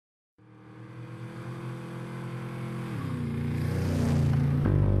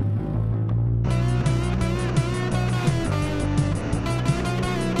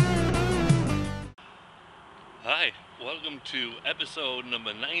welcome to episode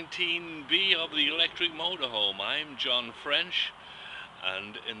number 19B of the Electric Motorhome. I'm John French,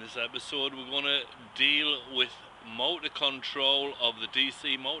 and in this episode we're going to deal with motor control of the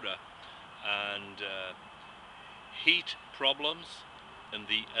DC motor and heat problems and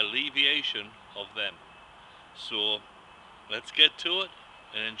the alleviation of them. So let's get to it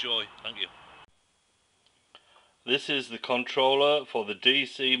and enjoy. Thank you. This is the controller for the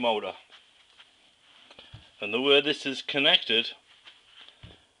DC motor. And the way this is connected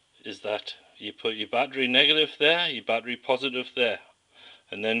is that you put your battery negative there, your battery positive there.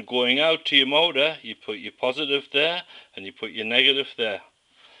 And then going out to your motor, you put your positive there and you put your negative there.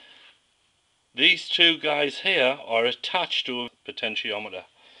 These two guys here are attached to a potentiometer.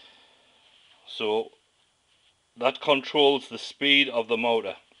 So that controls the speed of the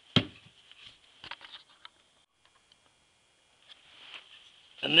motor.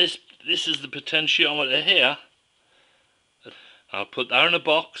 And this is the potentiometer here. I'll put that in a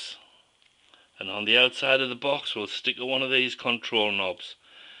box, and on the outside of the box we'll stick one of these control knobs,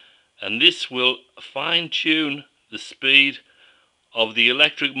 and this will fine-tune the speed of the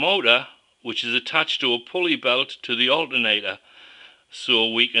electric motor, which is attached to a pulley belt to the alternator, so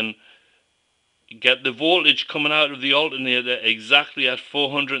we can get the voltage coming out of the alternator exactly at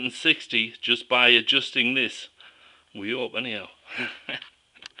 460 just by adjusting this. We hope anyhow.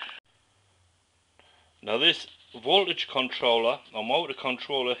 Now this voltage controller or motor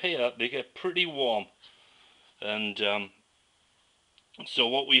controller here, they get pretty warm, and so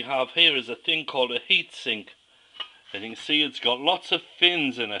what we have here is a thing called a heat sink, and you can see it's got lots of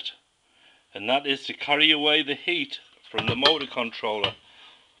fins in it, and that is to carry away the heat from the motor controller.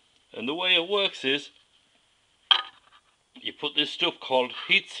 And the way it works is you put this stuff called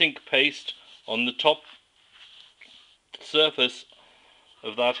heat sink paste on the top surface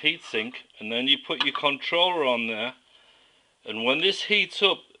of that heat sink, and then you put your controller on there, and when this heats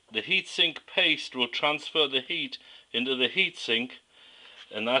up, the heat sink paste will transfer the heat into the heat sink,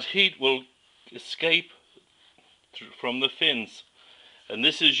 and that heat will escape from the fins. And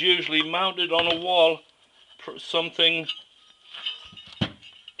this is usually mounted on a wall, something,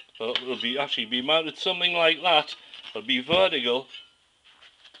 well, it'll be mounted something like that. It'll be vertical,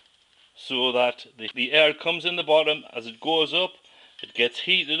 so that the air comes in the bottom. As it goes up, it gets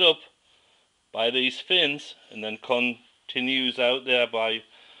heated up by these fins and then continues out there by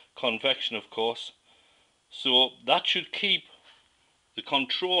convection, of course. So that should keep the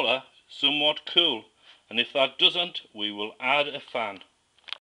controller somewhat cool, and if that doesn't, we will add a fan.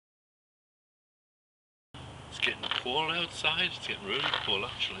 It's getting cold outside. It's getting really cold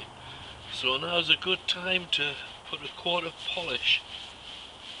actually, so now's a good time to put a coat of polish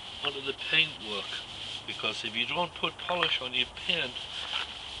onto the paintwork, because if you don't put polish on your paint,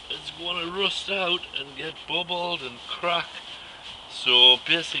 it's going to rust out and get bubbled and crack. So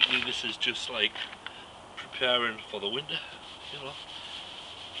basically this is just like preparing for the winter, you know,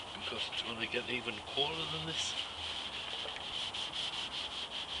 because it's going to get even colder than this.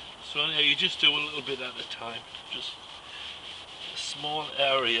 So anyhow, you just do a little bit at a time, just a small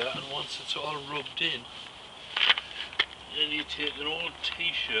area, and once it's all rubbed in, then you take an old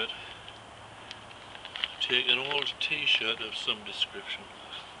t-shirt, of some description,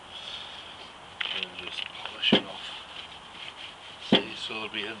 and just polish it off. See, so there'll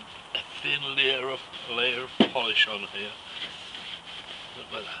be a thin layer of polish on here.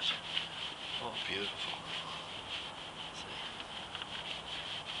 Look at that. Oh, beautiful.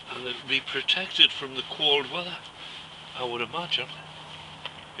 See. And it'll be protected from the cold weather, I would imagine,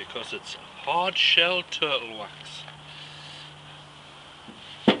 because it's hard shell turtle wax.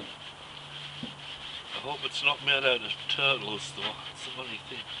 I hope it's not made out of turtles though, it's the only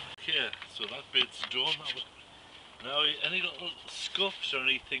thing. Okay, so that bit's done. Now any little scuffs or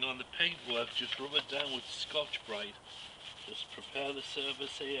anything on the paintwork, just rub it down with Scotch-Brite. Just prepare the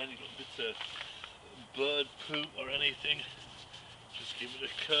surface here, any little bits of bird poop or anything, just give it a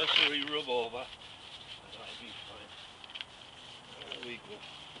cursory rub over, and that'll be fine. There we go.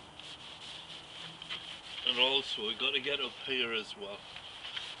 And also we've got to get up here as well.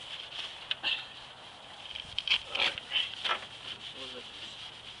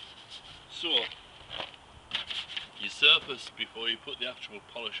 So, your surface before you put the actual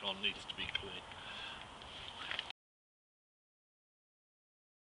polish on needs to be clean.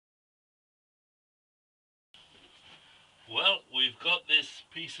 Well, we've got this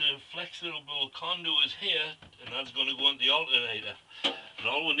piece of flexible conduit here, and that's going to go on the alternator. And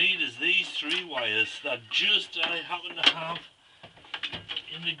all we need is these three wires that just I happen to have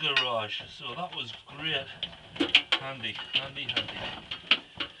in the garage. So that was great. Handy.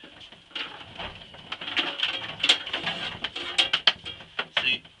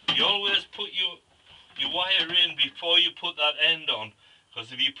 you always put your wire in before you put that end on,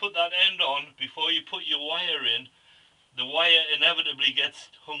 because if you put that end on before you put your wire in, the wire inevitably gets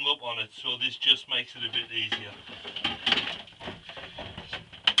hung up on it, so this just makes it a bit easier.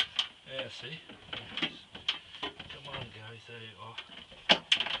 Yeah, see? Come on guys, there you are.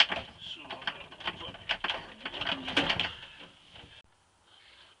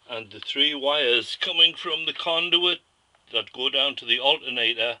 And the 3 wires coming from the conduit that go down to the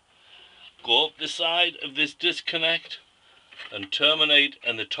alternator go up the side of this disconnect and terminate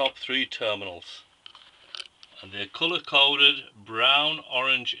in the top 3 terminals. And they're colour coded brown,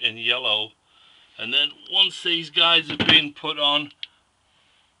 orange and yellow. And then once these guys have been put on,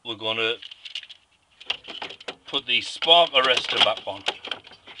 we're going to put the spark arrestor back on,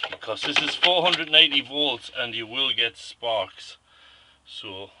 because this is 480 volts and you will get sparks.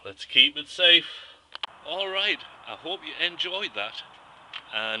 So let's keep it safe. Alright, I hope you enjoyed that.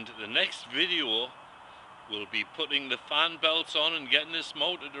 And the next video will be putting the fan belts on and getting this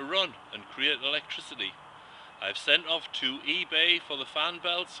motor to run and create electricity. I've sent off to eBay for the fan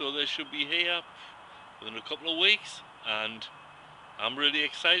belts, so they should be here within a couple of weeks, and I'm really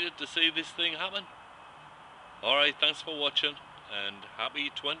excited to see this thing happen. Alright, thanks for watching and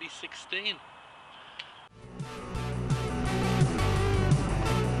happy 2016.